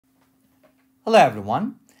Hello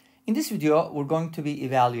everyone. In this video, we're going to be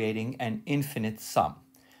evaluating an infinite sum.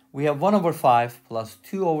 We have 1 over 5 plus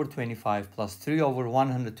 2 over 25 plus 3 over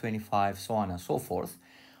 125, so on and so forth,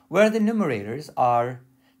 where the numerators are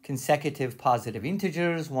consecutive positive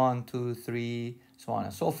integers, 1, 2, 3, so on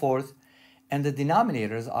and so forth, and the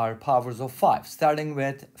denominators are powers of 5, starting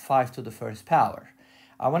with 5 to the first power.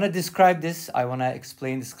 I want to describe this, I want to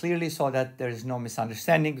explain this clearly so that there is no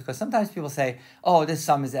misunderstanding, because sometimes people say, oh, this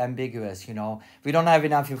sum is ambiguous, we don't have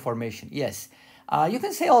enough information. Yes, you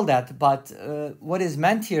can say all that, but what is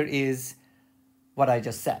meant here is what I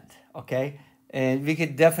just said, okay? And we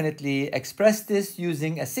could definitely express this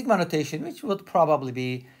using a sigma notation, which would probably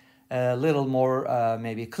be a little more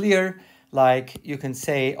maybe clear. Like you can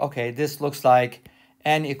say, okay, this looks like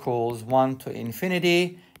n equals 1 to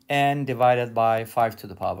infinity, n divided by 5 to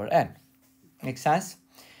the power n. Make sense?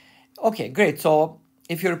 Okay, great. So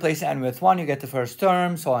if you replace n with 1, you get the first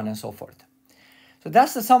term, so on and so forth. So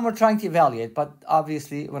that's the sum we're trying to evaluate, but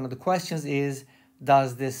obviously one of the questions is,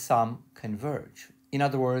 does this sum converge? In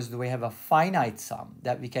other words, do we have a finite sum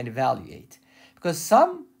that we can evaluate? Because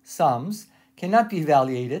some sums cannot be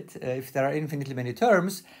evaluated if there are infinitely many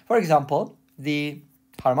terms. For example, the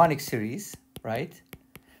harmonic series, right?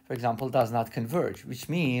 For example, does not converge, which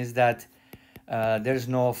means that there's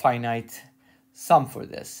no finite sum for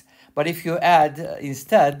this. But if you add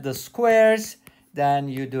instead the squares, then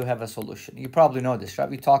you do have a solution. You probably know this, right?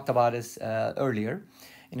 We talked about this earlier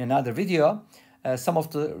in another video, some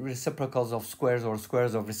of the reciprocals of squares or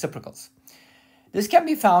squares of reciprocals. This can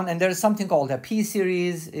be found, and there's something called a p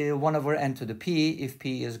series, 1 over n to the p, if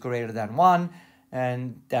p is greater than 1,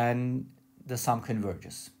 and then the sum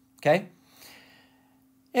converges, okay?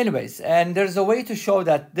 Anyways, and there's a way to show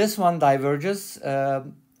that this one diverges.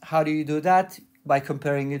 How do you do that? By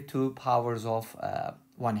comparing it to powers of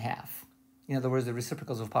 1/2. In other words, the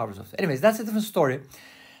reciprocals of powers of. Anyways, that's a different story.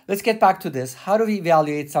 Let's get back to this. How do we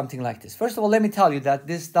evaluate something like this? First of all, let me tell you that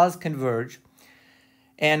this does converge,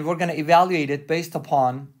 and we're going to evaluate it based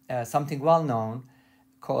upon something well known,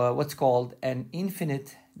 what's called an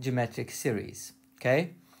infinite geometric series,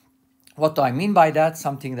 okay? What do I mean by that?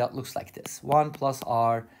 Something that looks like this. 1 plus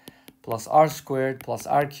r squared plus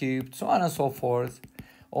r cubed, so on and so forth,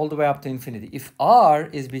 all the way up to infinity. If r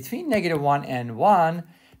is between -1 and 1,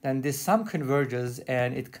 then this sum converges,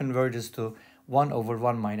 and it converges to 1 over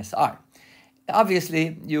 1 minus r.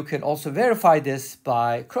 Obviously, you can also verify this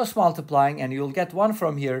by cross-multiplying, and you'll get 1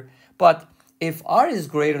 from here. But if r is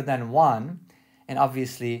greater than 1, and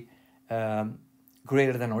obviously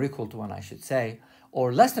greater than or equal to 1, I should say,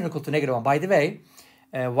 or less than or equal to -1. By the way,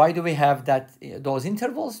 why do we have those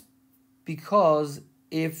intervals? Because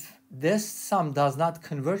if this sum does not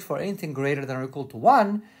converge for anything greater than or equal to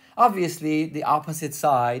 1, obviously the opposite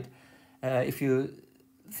side, if you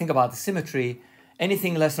think about the symmetry,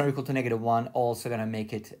 anything less than or equal to -1 also going to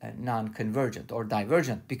make it non-convergent or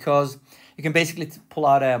divergent, because you can basically pull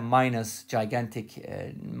out a gigantic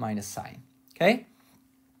minus sign, okay?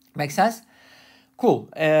 Make sense? Cool,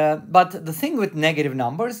 but the thing with negative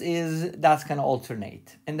numbers is that's going to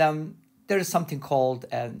alternate. And then there is something called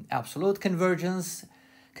an absolute convergence,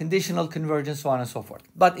 conditional convergence, so on and so forth.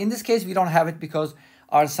 But in this case, we don't have it because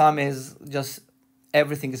our sum is just,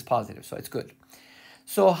 everything is positive, so it's good.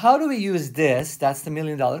 So how do we use this, that's the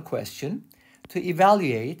million-dollar question, to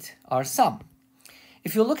evaluate our sum?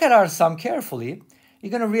 If you look at our sum carefully,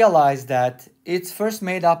 you're going to realize that it's first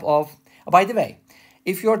made up of, by the way,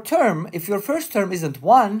 if your first term isn't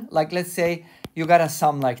 1, like let's say you got a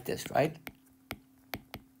sum like this, right?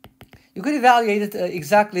 You could evaluate it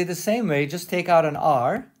exactly the same way, just take out an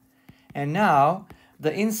r, and now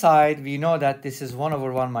the inside, we know that this is 1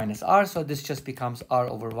 over 1 minus r, so this just becomes r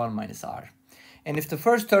over 1 minus r. And if the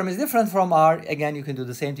first term is different from r, again, you can do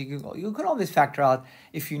the same thing. You can always factor out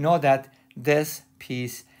if you know that this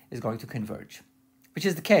piece is going to converge, which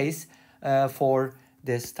is the case for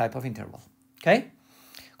this type of interval, okay?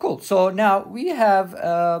 Cool, so now we have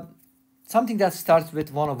something that starts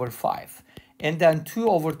with 1 over 5, and then 2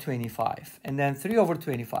 over 25, and then 3 over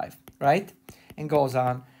 25, right? And goes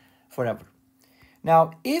on forever. Now,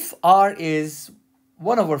 if r is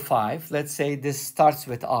 1 over 5, let's say this starts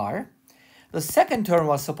with r, the second term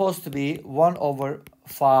was supposed to be 1 over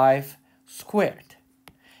 5 squared.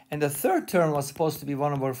 And the third term was supposed to be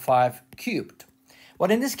 1 over 5 cubed. But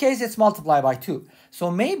in this case, it's multiplied by 2. So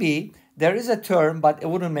maybe there is a term, but it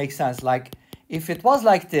wouldn't make sense. Like, if it was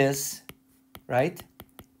like this, right,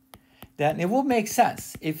 then it would make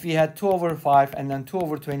sense. If we had 2 over 5, and then 2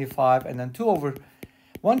 over 25, and then 2 over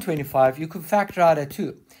 125, you could factor out a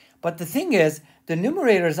 2. But the thing is, the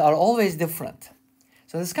numerators are always different.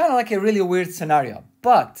 So it's kind of like a really weird scenario.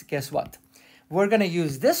 But guess what? we're going to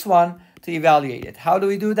use this one to evaluate it. How do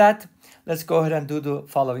we do that? Let's go ahead and do the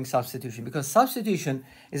following substitution, because substitution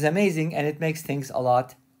is amazing and it makes things a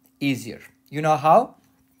lot easier. You know how?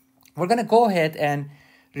 We're going to go ahead and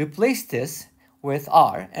replace this with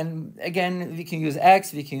r. And again, we can use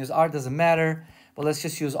x, we can use r, doesn't matter. But let's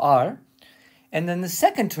just use r. And then the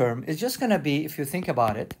second term is just going to be, if you think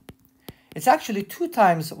about it, it's actually 2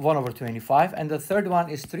 times 1 over 25. And the third one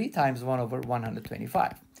is 3 times 1 over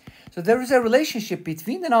 125. So there is a relationship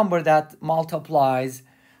between the number that multiplies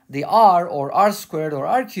the r, or r squared, or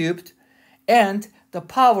r cubed, and the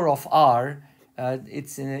power of r.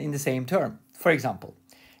 It's in the same term. For example,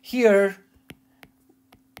 here,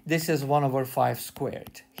 this is 1 over 5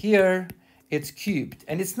 squared. Here, it's cubed.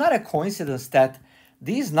 And it's not a coincidence that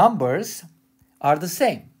these numbers are the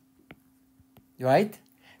same, right?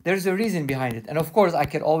 There's a reason behind it. And of course, I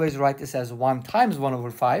could always write this as 1 times 1 over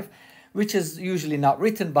 5, which is usually not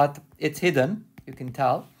written, but it's hidden. You can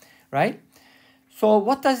tell, right? So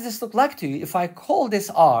what does this look like to you? If I call this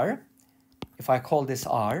r,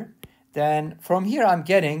 then from here I'm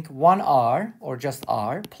getting 1r, or just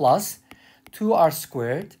r, plus 2r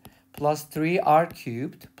squared, plus 3r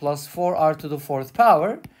cubed, plus 4r to the 4th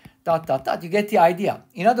power, dot, dot, dot. You get the idea.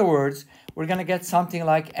 In other words, we're going to get something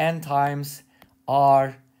like n times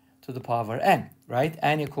r to the power n, right?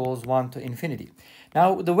 N equals 1 to infinity.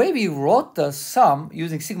 Now, the way we wrote the sum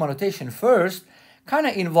using sigma notation first kind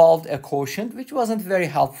of involved a quotient, which wasn't very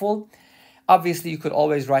helpful. Obviously, you could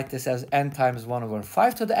always write this as n times 1 over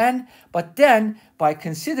 5 to the n. But then, by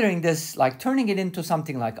considering this, like turning it into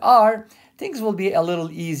something like r, things will be a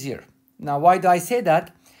little easier. Now, why do I say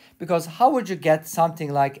that? Because how would you get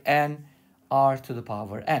something like n r to the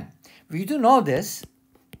power n? We do know this.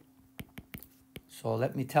 So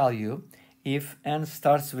let me tell you, if n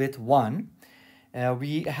starts with 1,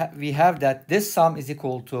 we have that this sum is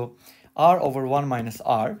equal to r over 1 minus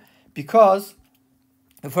r, because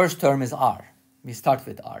the first term is r. We start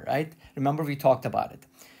with r, right? Remember, we talked about it.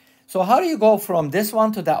 So how do you go from this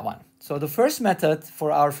one to that one? So the first method,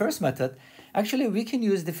 for our first method, actually we can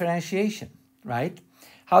use differentiation, right?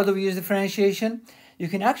 How do we use differentiation? You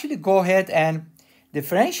can actually go ahead and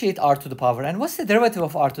differentiate r to the power n. What's the derivative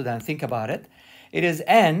of r to the n? Think about it. It is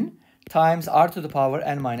n times r to the power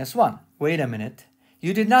n minus 1. Wait a minute.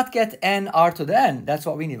 You did not get n r to the n. That's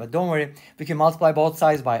what we need. But don't worry, we can multiply both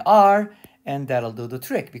sides by r, and that'll do the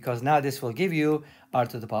trick, because now this will give you r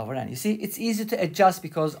to the power n. You see, it's easy to adjust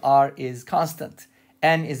because r is constant.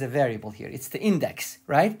 N is a variable here. It's the index,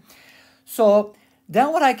 right? So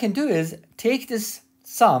then what I can do is take this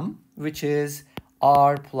sum, which is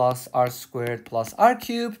r plus r squared plus r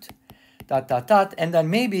cubed, dot, dot, dot, and then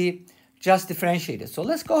maybe just differentiate it. So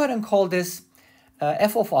let's go ahead and call this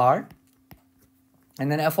f of r.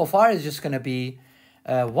 And then f of r is just going to be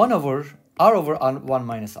 1 over r over 1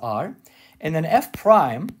 minus r. And then f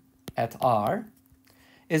prime at r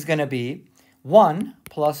is going to be 1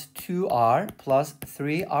 plus 2r plus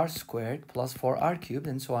 3r squared plus 4r cubed,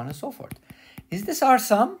 and so on and so forth. Is this our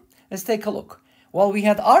sum? Let's take a look. Well, we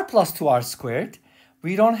had r plus 2r squared.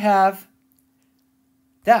 We don't have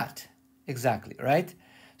that exactly, right?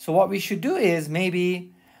 So what we should do is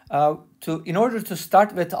maybe in order to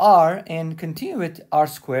start with r and continue with r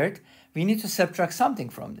squared, we need to subtract something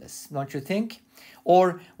from this, don't you think?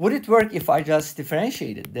 Or would it work if I just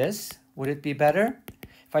differentiated this? Would it be better?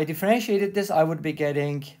 If I differentiated this, I would be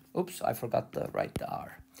getting, oops, I forgot to write the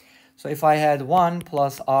r. So if I had 1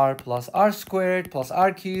 plus r squared plus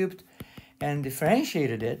r cubed and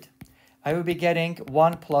differentiated it, I would be getting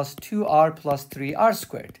 1 plus 2r plus 3r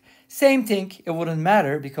squared. Same thing, it wouldn't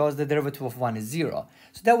matter because the derivative of 1 is 0.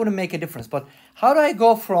 So that wouldn't make a difference. But how do I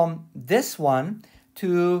go from this one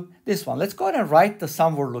to this one? Let's go ahead and write the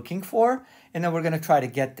sum we're looking for, and then we're going to try to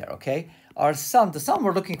get there, okay? The sum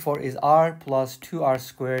we're looking for is r plus 2r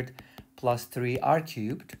squared plus 3r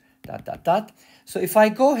cubed, dot, dot, dot. So if I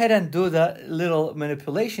go ahead and do the little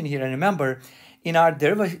manipulation here, and remember, in our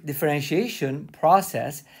differentiation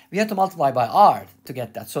process, we have to multiply by r to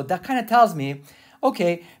get that. So that kind of tells me,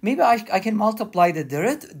 okay, maybe I can multiply the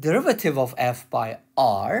derivative of f by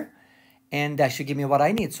r, and that should give me what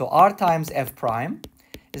I need. So r times f prime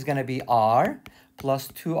is going to be r plus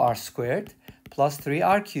 2r squared plus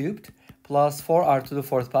 3r cubed plus 4r to the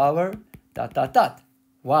 4th power, dot, dot, dot.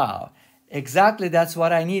 Wow, exactly that's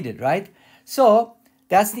what I needed, right? So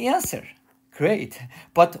that's the answer. Great.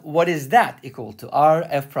 But what is that equal to? R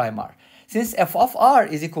f prime r. Since f of r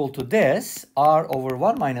is equal to this, r over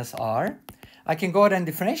 1 minus r, I can go ahead and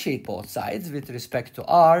differentiate both sides with respect to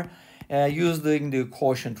r using the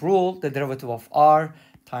quotient rule. The derivative of r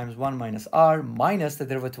times 1 minus r minus the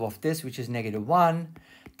derivative of this, which is negative 1,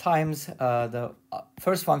 times the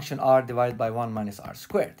first function r divided by 1 minus r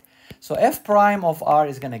squared. So f prime of r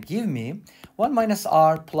is going to give me 1 minus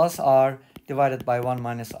r plus r divided by 1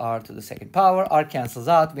 minus r to the second power. R cancels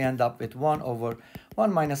out. We end up with 1 over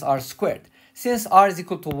 1 minus r squared. Since r is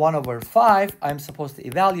equal to 1 over 5, I'm supposed to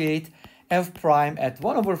evaluate f prime at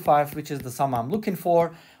 1 over 5, which is the sum I'm looking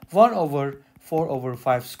for. 1 over 4 over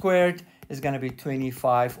 5 squared is going to be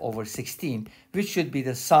 25 over 16, which should be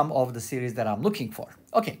the sum of the series that I'm looking for.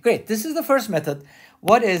 Okay, great. This is the first method.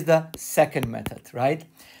 What is the second method, right?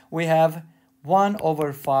 We have 1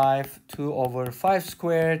 over 5, 2 over 5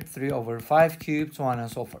 squared, 3 over 5 cubed, so on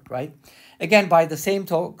and so forth, right? Again, by the same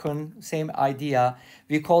token, same idea,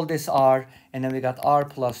 we call this r, and then we got r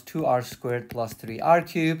plus 2r squared plus 3r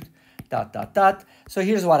cubed, dot, dot, dot. So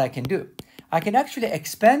here's what I can do. I can actually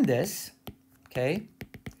expand this, okay?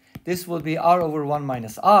 This will be r over 1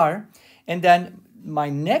 minus r, and then my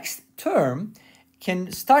next term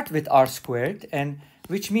can start with r squared, and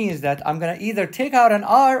which means that I'm going to either take out an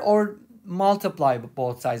r or multiply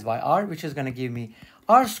both sides by r, which is going to give me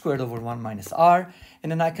r squared over 1 minus r,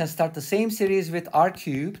 and then I can start the same series with r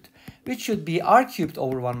cubed, which should be r cubed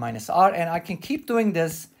over 1 minus r, and I can keep doing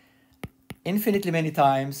this infinitely many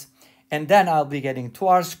times, and then I'll be getting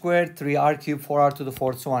 2r squared, 3r cubed, 4r to the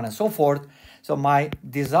fourth, so on and so forth. So my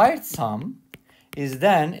desired sum is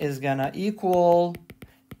gonna equal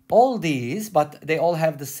all these, but they all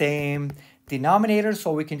have the same denominator,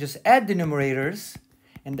 so we can just add the numerators.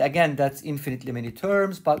 And again, that's infinitely many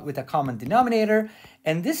terms, but with a common denominator.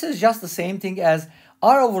 And this is just the same thing as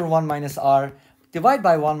r over 1 minus r divided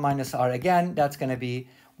by 1 minus r. Again, that's going to be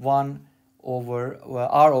 1 over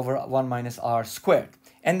r over 1 minus r squared.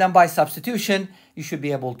 And then by substitution, you should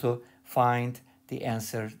be able to find the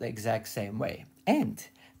answer the exact same way. And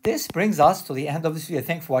this brings us to the end of this video.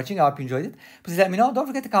 Thanks for watching. I hope you enjoyed it. Please let me know. Don't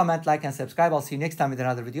forget to comment, like, and subscribe. I'll see you next time with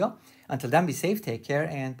another video. Until then, be safe, take care,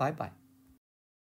 and bye-bye.